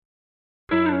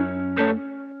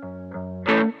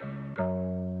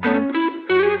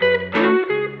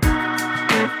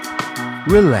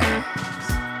relax.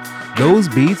 Those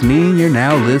beats mean you're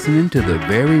now listening to the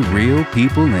very real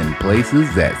people and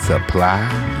places that supply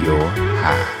your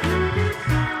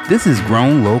high. This is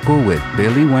Grown Local with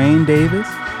Billy Wayne Davis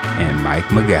and Mike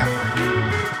McGowan.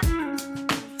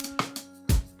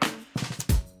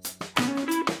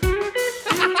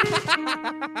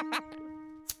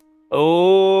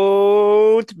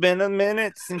 Oh, it's been a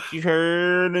minute since you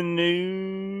heard a new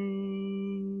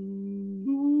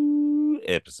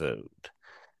episode.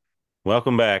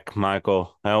 Welcome back,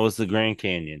 Michael. How was the Grand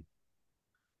Canyon?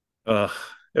 Ugh,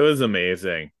 it was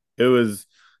amazing. It was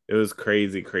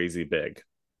crazy, crazy big.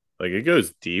 Like it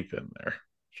goes deep in there.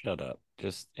 Shut up.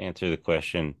 Just answer the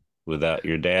question without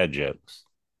your dad jokes.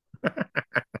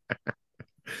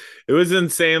 It was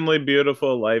insanely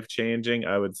beautiful, life-changing.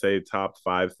 I would say top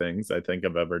 5 things I think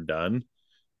I've ever done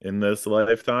in this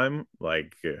lifetime.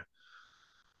 Like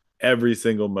every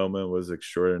single moment was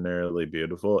extraordinarily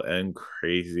beautiful and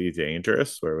crazy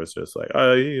dangerous, where it was just like,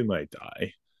 oh, you might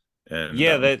die. And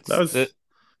Yeah, that that's was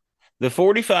the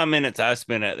 45 minutes I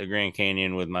spent at the Grand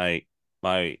Canyon with my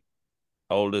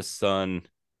oldest son,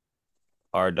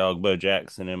 our dog Bo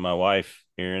Jackson, and my wife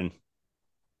Erin.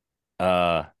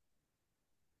 Uh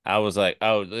I was like,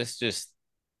 oh, let's just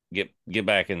get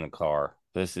back in the car.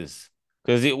 This is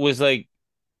because it was like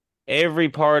every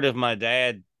part of my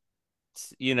dad,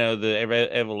 the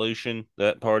evolution,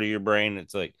 that part of your brain.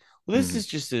 It's like, well, this mhm. is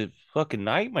just a fucking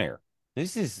nightmare.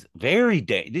 This is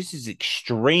this is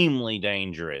extremely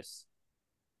dangerous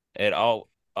at no,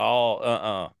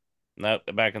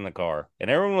 back in the car.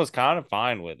 And everyone was kind of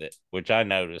fine with it, which I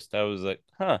noticed. I was like,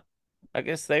 huh, I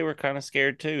guess they were kind of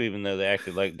scared too, even though they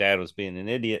acted like dad was being an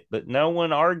idiot, but no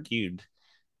one argued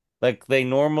like they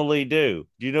normally do.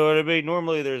 Do you know what I mean?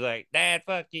 Normally there's like, dad,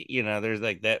 fuck you. There's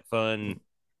like that fun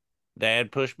dad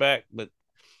pushback, but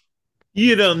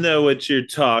You don't know what you're they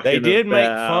talking did make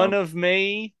fun about. of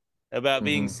me about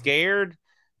being Mhm. scared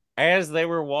as they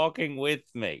were walking with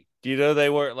me. Do you know they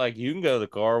weren't like, you can go to the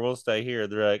car, we'll stay here.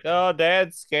 They're like, oh,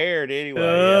 dad's scared anyway.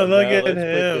 Oh, Yeah, look no, at let's put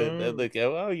the him. like,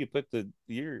 oh, you put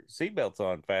your seatbelts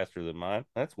on faster than mine.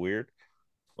 That's weird.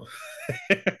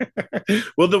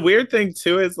 Well, the weird thing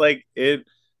too is like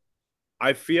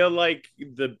I feel like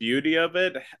the beauty of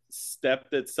it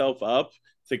stepped itself up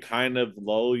to kind of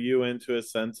lull you into a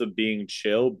sense of being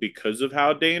chill because of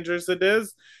how dangerous it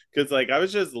is. Because, like, I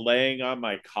was just laying on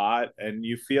my cot and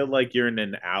you feel like you're in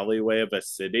an alleyway of a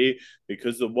city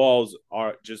because the walls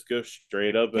are just go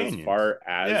straight up as Canyons. far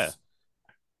Yeah.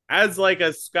 as like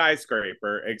a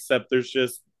skyscraper, except there's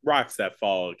just rocks that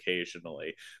fall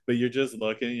occasionally. But you're just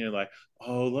looking, and you're like,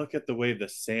 oh, look at the way the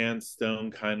sandstone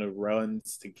kind of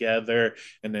runs together,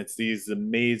 and it's these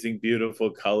amazing, beautiful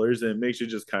colors, and it makes you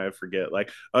just kind of forget, like,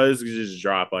 oh, this could just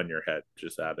drop on your head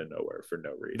just out of nowhere for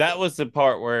no That reason. was the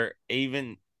part where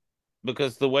even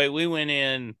because the way we went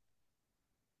in,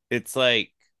 it's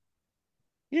like,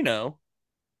 you know,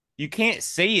 you can't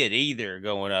see it either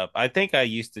going up. I think I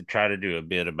used to try to do a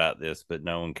bit about this, but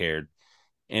no one cared.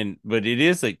 But it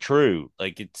is like true.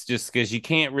 Like it's just because you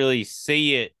can't really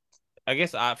see it. I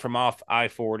guess from off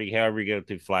I-40, however you go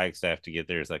through Flagstaff to get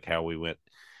there is like how we went.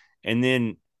 And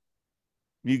then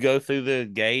you go through the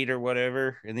gate or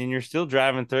whatever, and then you're still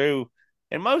driving through.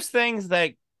 And most things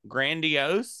like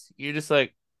grandiose, you're just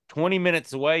like 20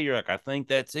 minutes away, you're like, I think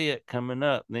that's it coming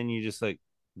up. And then you just like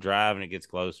drive and it gets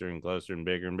closer and closer and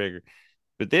bigger and bigger.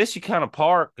 But this you kind of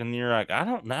park and you're like, I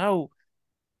don't know.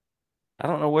 I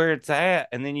don't know where it's at.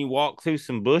 And then you walk through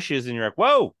some bushes and you're like,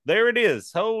 whoa, there it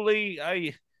is. Holy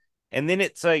and then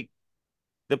it's like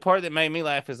the part that made me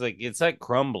laugh is like it's like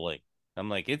crumbling. I'm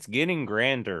like, it's getting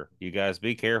grander. You guys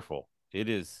be careful. It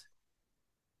is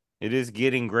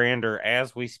getting grander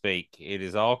as we speak. It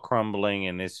is all crumbling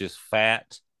and it's just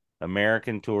fat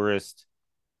American tourists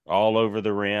all over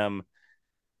the rim.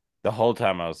 The whole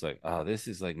time I was like, oh, this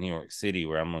is like New York City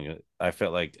where I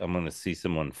felt like I'm gonna see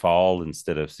someone fall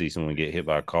instead of see someone get hit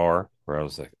by a car. Where I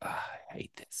was like, oh, I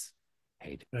hate this. I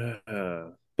hate it.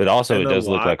 Uh, But also it and a does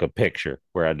look lot like a picture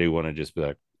where I do want to just be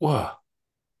like, whoa.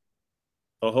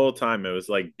 the whole time it was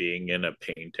like being in a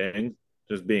painting,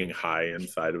 just being high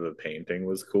inside of a painting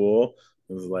was cool.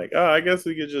 It was like, oh, I guess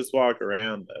we could just walk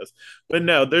around this. But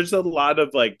no, there's a lot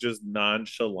of like just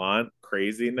nonchalant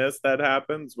craziness that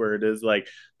happens where it is like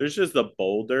there's just a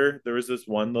boulder. There was this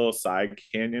one little side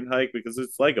canyon hike because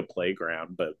it's like a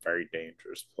playground, but very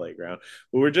dangerous playground.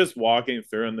 But we're just walking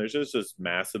through and there's just this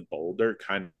massive boulder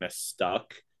kind of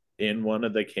stuck in one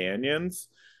of the canyons.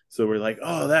 So we're like,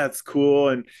 oh, that's cool.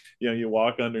 And you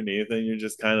walk underneath and you're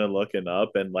just kind of looking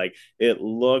up and like it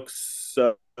looks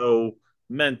so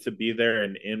meant to be there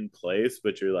and in place,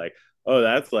 but you're like, Oh,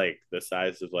 that's like the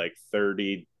size of like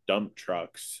 30 dump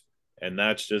trucks. And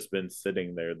that's just been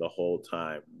sitting there the whole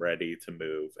time, ready to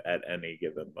move at any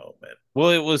given moment. Well,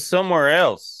 it was somewhere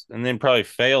else and then probably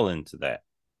fell into that.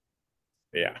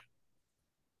 Yeah.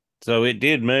 So it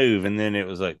did move and then it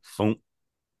was like, Foom.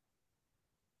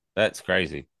 That's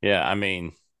crazy. Yeah, I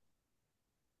mean,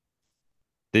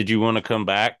 did you want to come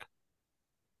back?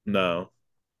 No.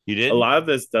 You A didn't? lot of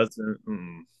this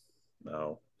doesn't,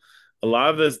 no. A lot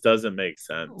of this doesn't make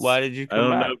Why sense. did you I come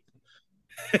don't know.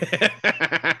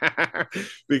 back?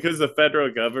 Because the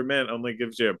federal government only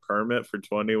gives you a permit for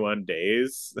 21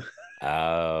 days.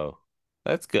 Oh,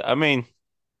 that's good. I mean,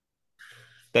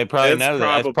 they probably It's know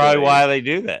that. That's probably probably, why they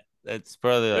do that. That's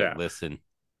probably like, yeah. listen,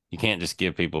 you can't just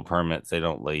give people permits. They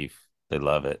don't leave. They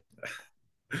love it.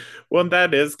 Well,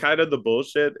 that is kind of the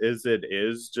bullshit. Is it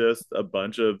is just a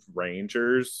bunch of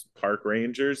rangers, park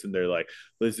rangers, and they're like,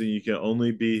 "Listen, you can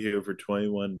only be here for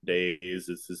 21 days.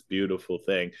 It's this beautiful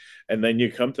thing," and then you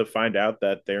come to find out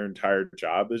that their entire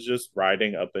job is just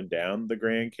riding up and down the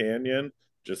Grand Canyon,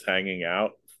 just hanging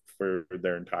out for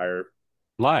their entire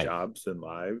Life. jobs and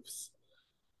lives.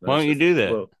 Why That's don't you just do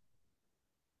that? well,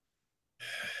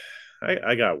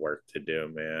 I got work to do,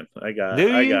 man.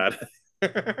 Do I you? got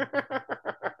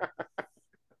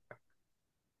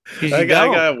Because you I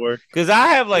don't. got work. Because I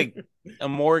have like a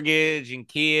mortgage and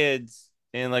kids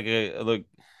and like a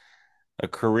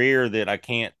career that I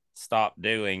can't stop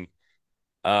doing.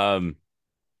 Um,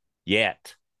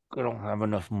 yet I don't have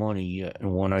enough money yet,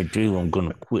 and when I do, I'm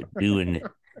gonna quit doing it.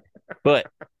 But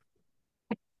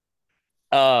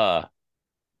uh,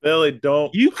 Billy,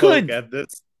 don't you poke could, at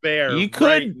this bear you right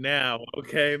could, now,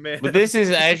 okay, but man? this is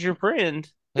as your friend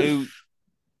who.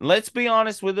 Let's be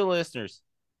honest with the listeners.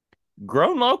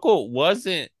 Grown Local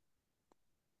wasn't.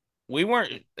 We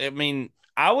weren't. I mean,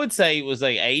 I would say it was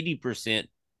like 80%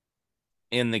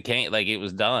 in the can. Like it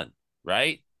was done,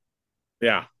 right?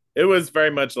 Yeah, it was very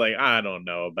much like I don't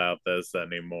know about this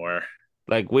anymore.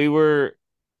 Like we were.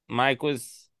 Mike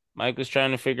was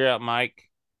trying to figure out Mike,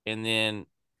 and then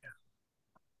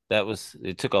that was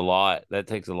it. Took a lot. That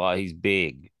takes a lot. He's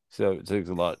big, so it takes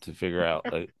a lot to figure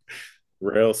out. Like,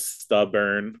 Real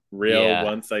stubborn, real. yeah,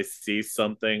 Once I see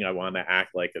something, I want to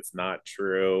act like it's not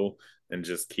true and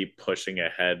just keep pushing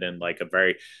ahead in like a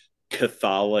very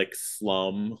Catholic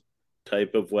slum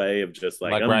type of way of just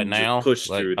like like right I'm just now, push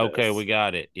like through okay, we this.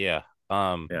 got it. Yeah,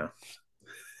 Yeah.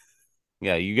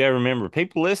 yeah. You gotta remember,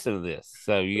 people listen to this,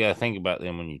 so you gotta think about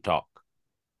them when you talk.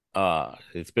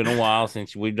 It's been a while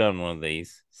since we've done one of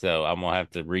these, so I'm gonna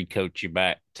have to recoach you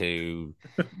back to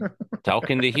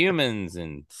talking to humans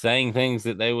and saying things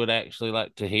that they would actually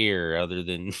like to hear, other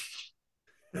than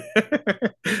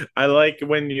I like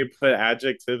when you put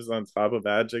adjectives on top of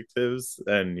adjectives,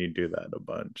 and you do that a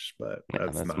bunch, but yeah,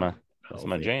 that's not that's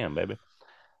my healthy. jam, baby.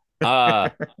 Uh,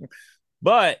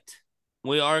 but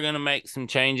we are gonna make some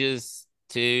changes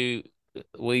to.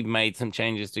 We've made some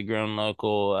changes to Grown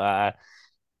Local.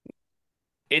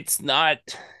 It's not,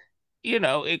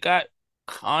 it got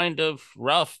kind of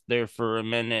rough there for a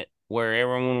minute where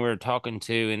everyone we were talking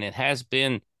to, and it has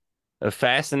been a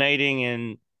fascinating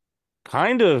and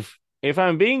kind of, if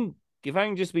I can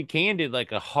just be candid,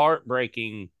 like a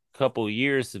heartbreaking couple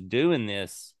years of doing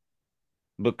this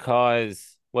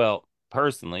because, well,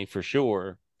 personally, for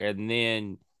sure. And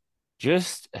then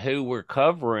just who we're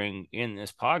covering in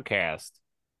this podcast.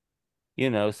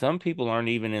 Some people aren't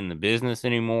even in the business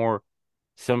anymore.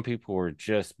 Some people are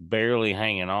just barely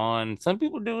hanging on. Some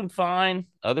people doing fine.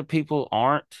 Other people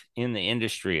aren't in the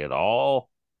industry at all.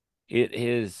 It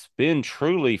has been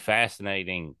truly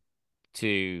fascinating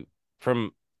to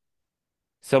from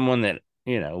someone that,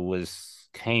 was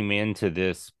came into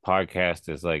this podcast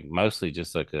as like mostly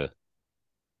just like a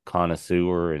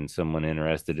connoisseur and someone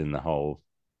interested in the whole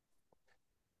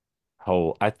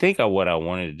I think what I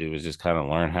wanted to do was just kind of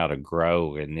learn how to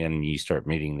grow, and then you start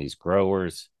meeting these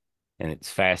growers and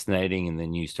it's fascinating, and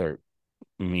then you start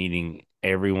meeting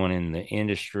everyone in the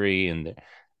industry, and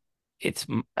it's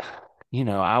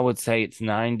I would say it's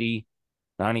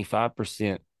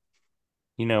 90-95%.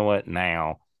 You know what,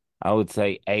 now I would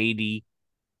say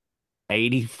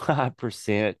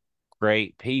 80-85%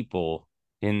 great people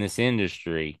in this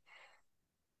industry.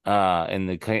 And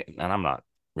I'm not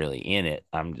really in it.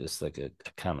 I'm just like a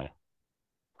kind of,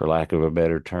 for lack of a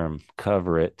better term,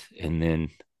 cover it and then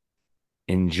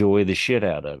enjoy the shit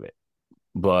out of it.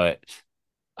 But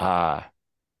uh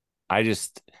I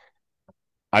just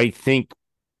I think,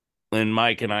 and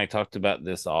Mike and I talked about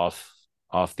this off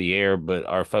the air, but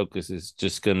our focus is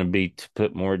just going to be to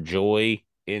put more joy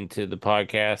into the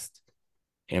podcast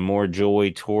and more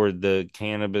joy toward the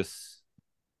cannabis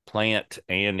plant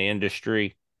and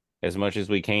industry as much as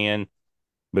we can,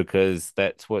 because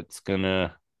that's it's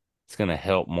gonna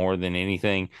help more than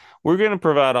anything. We're gonna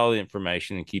provide all the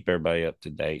information and keep everybody up to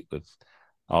date with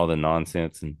all the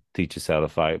nonsense and teach us how to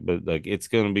fight. But like, it's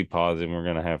gonna be positive. We're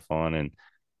gonna have fun, and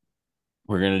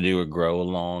we're gonna do a grow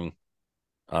along.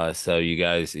 So you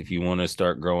guys, if you want to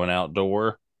start growing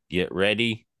outdoor, get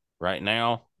ready right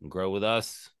now and grow with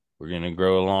us. We're gonna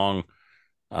grow along.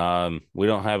 We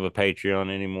don't have a Patreon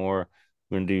anymore.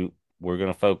 We're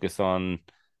gonna focus on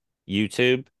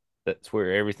YouTube. That's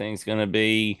where everything's gonna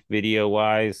be video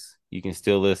wise. You can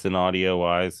still listen audio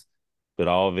wise, but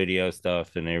all video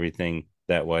stuff and everything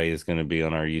that way is gonna be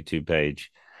on our YouTube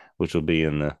page, which will be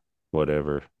in the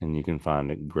whatever, and you can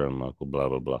find it grown local, blah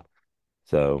blah blah.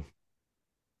 So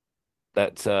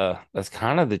that's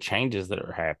kind of the changes that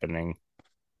are happening.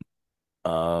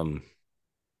 Um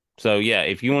so yeah,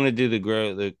 if you want to do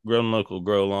the grown local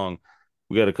grow along,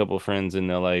 we got a couple of friends in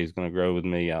LA who's gonna grow with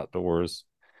me outdoors.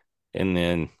 And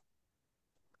then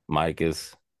Mike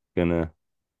is gonna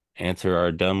answer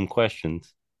our dumb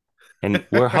questions. And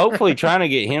we're hopefully trying to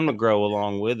get him to grow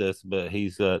along with us, but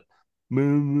he's Well,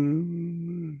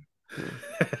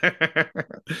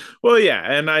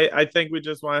 yeah, and I think we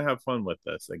just want to have fun with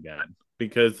this again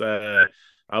because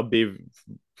I'll be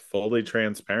fully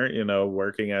transparent.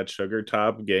 Working at Sugar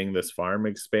Top, getting this farm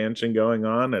expansion going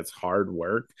on, it's hard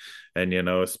work, and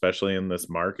especially in this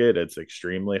market, it's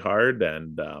extremely hard.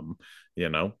 And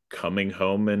coming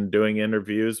home and doing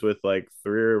interviews with like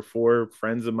 3 or 4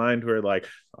 friends of mine who are like,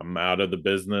 I'm out of the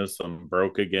business, I'm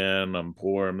broke again, I'm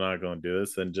poor, I'm not going to do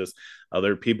this, and just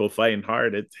other people fighting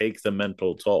hard, it takes a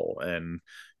mental toll. And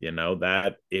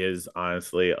that is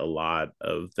honestly a lot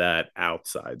of that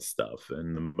outside stuff,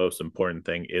 and the most important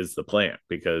thing is the plant,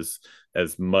 because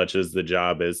as much as the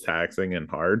job is taxing and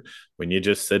hard, when you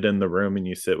just sit in the room and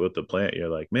you sit with the plant, you're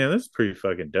like, man, this is pretty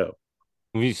fucking dope.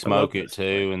 you I love smoke it this plant.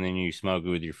 too, and then you smoke it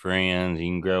with your friends. You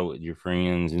can grow it with your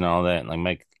friends and all that, and like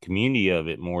make the community of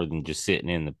it more than just sitting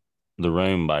in the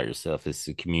room by yourself. It's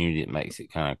the community that makes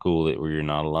it kind of cool that where you're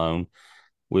not alone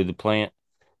with the plant.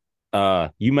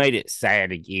 You made it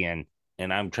sad again,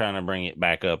 and I'm trying to bring it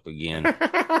back up again.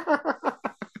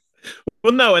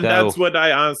 Well, no, and that's So what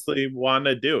I honestly want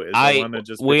to do is I want to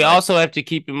just be we like, also have to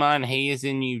keep in mind he is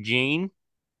in Eugene,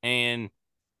 and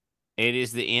it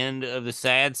is the end of the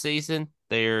sad season.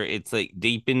 It's like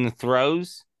deep in the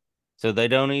throes, so they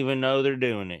don't even know they're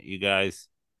doing it. You guys,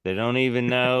 they don't even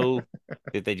know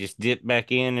that they just dip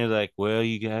back in. They're like, "Well,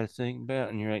 you guys think about,"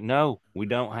 and you're like, "No, we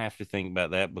don't have to think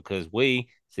about that because we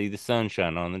see the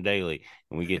sunshine on the daily,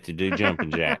 and we get to do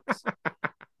jumping jacks.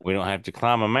 We don't have to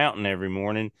climb a mountain every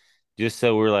morning, just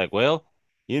so we're like, well,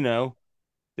 you know,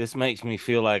 this makes me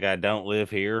feel like I don't live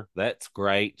here. That's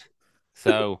great.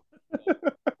 So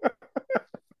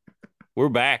we're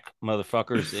back,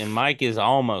 motherfuckers, and Mike is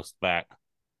almost back,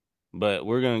 but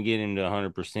we're gonna get him to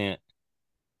 100%.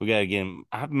 We gotta get him.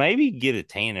 Maybe get a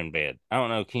tanning bed. I don't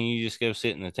know. Can you just go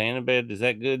sit in the tanning bed? Is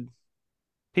that good?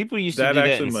 People used to that do that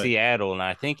actually in might. Seattle, and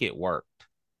I think it worked.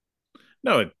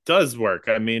 No, it does work.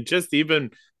 I mean, just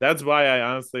even that's why I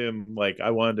honestly am like,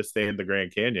 I wanted to stay in the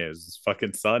Grand Canyon. It's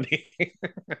fucking sunny.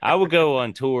 I would go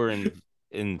on tour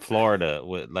in Florida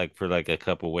with like for like a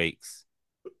couple weeks.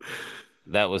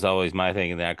 That was always my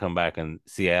thing. And then I come back in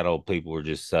Seattle, people were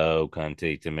just so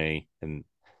cunty to me and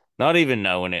not even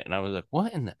knowing it. And I was like,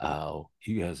 what in the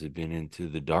you guys have been into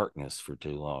the darkness for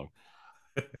too long.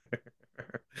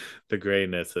 The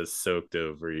grayness has soaked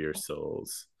over your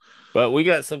souls. But we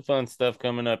got some fun stuff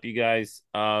coming up, you guys.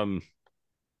 I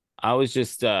was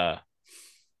just uh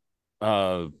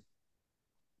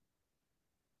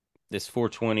this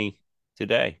 420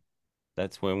 today.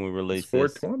 That's when we It's release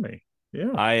this. 420.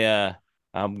 Yeah.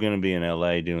 I'm gonna be in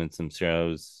LA doing some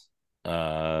shows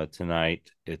tonight.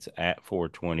 It's at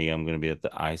 420. I'm gonna be at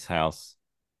the Ice House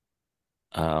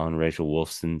on Rachel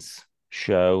Wolfson's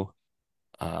show.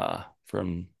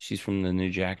 She's from the new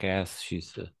Jackass.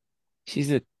 She's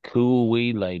a cool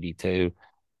weed lady too.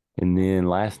 And then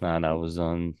last night I was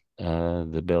on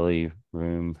the Belly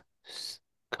Room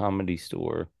comedy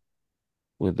store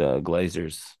with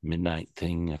Glazer's midnight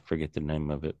thing. I forget the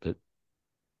name of it, but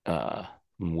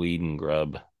Weed and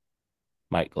Grub,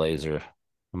 Mike Glazer.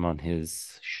 I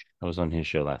was on his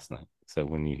show last night. So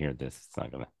when you hear this, it's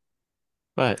not gonna.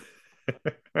 But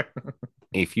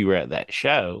if you were at that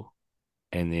show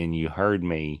and then you heard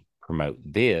me promote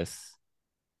this,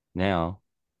 now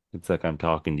it's like I'm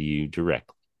talking to you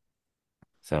directly.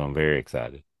 So I'm very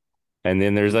excited. And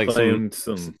then there's like Playing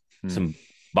some. some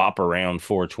bop around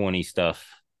 420 stuff,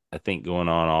 I think, going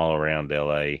on all around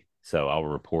LA. So I'll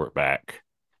report back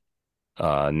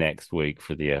next week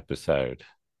for the episode.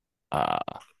 Uh,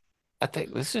 I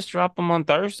think let's just drop them on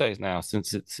Thursdays now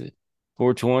since it's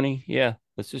 420. Yeah,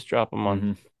 let's just drop them on.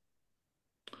 Mm-hmm.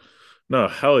 No,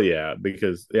 hell yeah,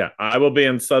 because yeah, I will be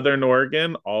in Southern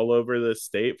Oregon, all over the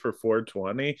state for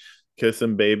 420,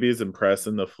 kissing babies and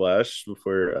pressing the flesh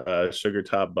before Sugar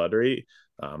Top Buttery.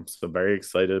 So very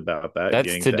excited about that. That's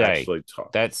Getting to today. actually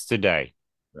talk. That's today.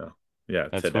 Yeah, yeah,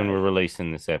 That's today. when we're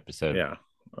releasing this episode. Yeah,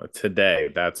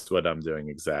 today. That's what I'm doing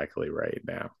exactly right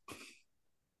now.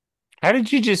 How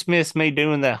did you just miss me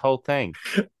doing that whole thing?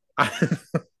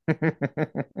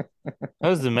 That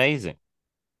was amazing.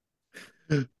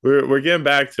 We're getting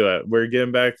back to it. We're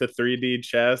getting back to 3D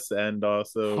chess and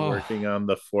also working on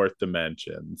the fourth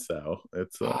dimension. So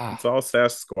it's all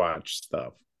Sasquatch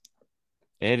stuff.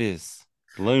 It is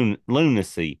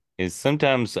lunacy. Is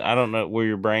sometimes I don't know where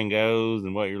your brain goes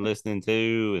and what you're listening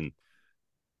to,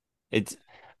 and it's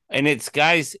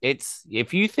guys. It's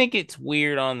if you think it's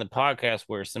weird on the podcast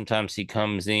where sometimes he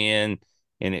comes in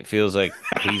and it feels like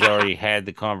he's already had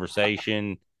the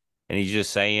conversation and he's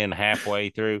just saying halfway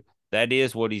through. That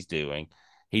is what he's doing.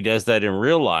 He does that in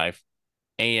real life.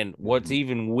 And what's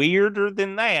even weirder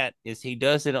than that is he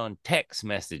does it on text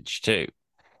message too.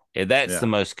 And that's the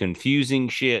most confusing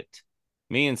shit.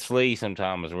 Me and Slee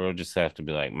sometimes we'll just have to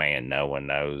be like, man, no one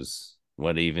knows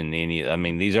what even any. I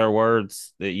mean, these are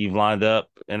words that you've lined up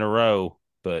in a row,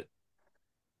 but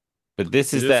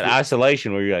this is that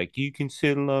isolation where you're like, you can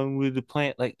sit alone with the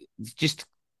plant. Like, just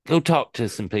go talk to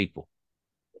some people.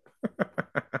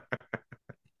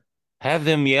 Have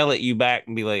them yell at you back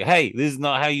and be like, hey, this is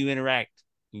not how you interact,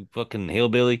 you fucking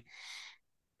hillbilly.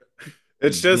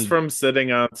 It's just from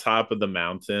sitting on top of the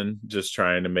mountain, just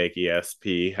trying to make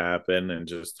ESP happen and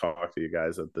just talk to you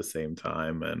guys at the same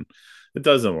time. And it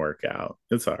doesn't work out.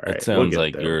 It's all right. It sounds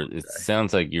like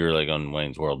sounds like you're like on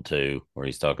Wayne's World 2, where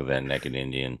he's talking to that naked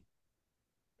Indian.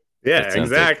 Yeah,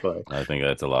 exactly. I think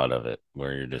that's a lot of it,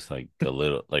 where you're just like a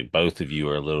little, like both of you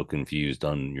are a little confused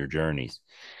on your journeys.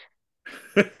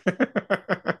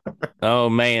 Oh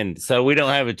man, so we don't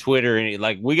have a Twitter,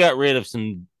 like we got rid of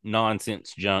some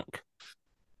nonsense junk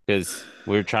because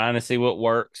we're trying to see what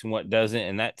works and what doesn't,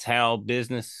 and that's how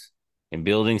business and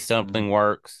building something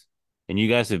works. And you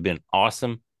guys have been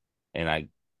awesome, and I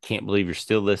can't believe you're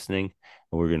still listening.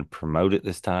 And we're going to promote it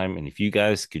this time. And if you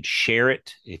guys could share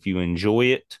it, if you enjoy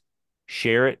it,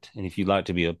 share it. And if you'd like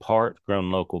to be a part,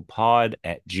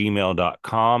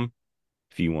 grownlocalpod@gmail.com.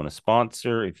 If you want to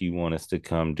sponsor, if you want us to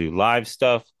come do live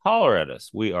stuff, holler at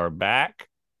us. We are back,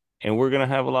 and we're going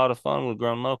to have a lot of fun with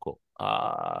Grown Local.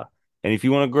 And if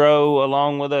you want to grow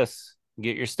along with us,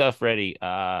 get your stuff ready.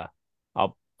 I'll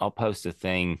post a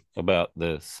thing about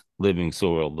this living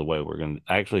soil the way we're going to.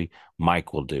 Actually,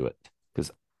 Mike will do it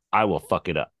because I will fuck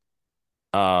it up.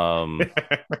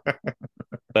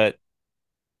 But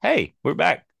hey, we're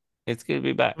back. It's good to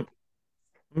be back.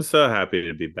 I'm so happy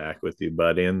to be back with you,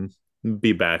 buddy, and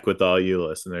be back with all you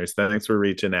listeners. Thanks for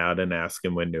reaching out and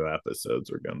asking when new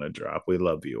episodes are going to drop. We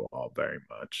love you all very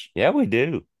much. Yeah, we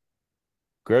do.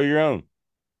 Grow your own.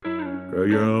 Grow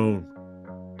your own.